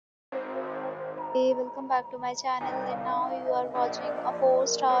Hey, welcome back to my channel. And now you are watching a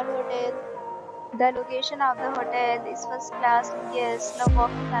 4-star hotel. The location of the hotel is first class and guests love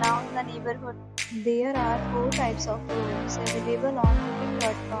walking around the neighborhood. There are 4 types of rooms available on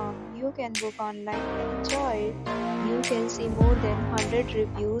booking.com. You can book online and enjoy it. You can see more than 100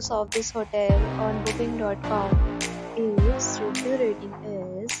 reviews of this hotel on booking.com. Its review rating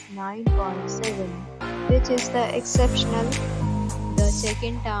is 9.7, which is the exceptional. The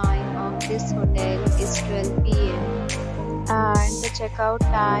check-in time of this hotel is 12 p.m. and the checkout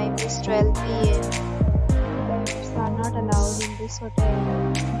time is 12 p.m. Pets are not allowed in this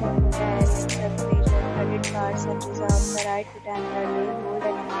hotel. The hotel accepts major credit cards and reserves the right to temporarily hold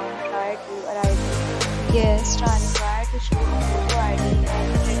an amount prior to arrival. Guests are required to show a photo ID and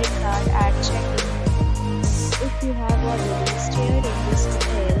credit card at check-in. If you have already stayed in this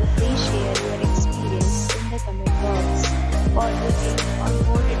hotel, please share your experience in the comment box. For booking or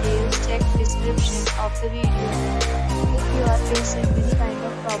more details, check description of the video. If you are facing any kind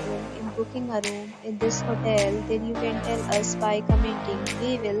of problem in booking a room in this hotel, then you can tell us by commenting.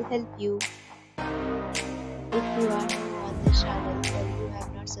 We will help you. If you are new on this channel or you have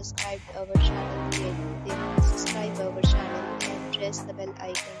not subscribed our channel yet, then subscribe our channel and press the bell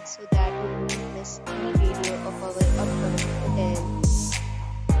icon so that you won't miss any video of our upcoming hotel.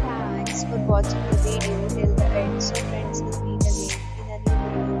 Thanks for watching the video.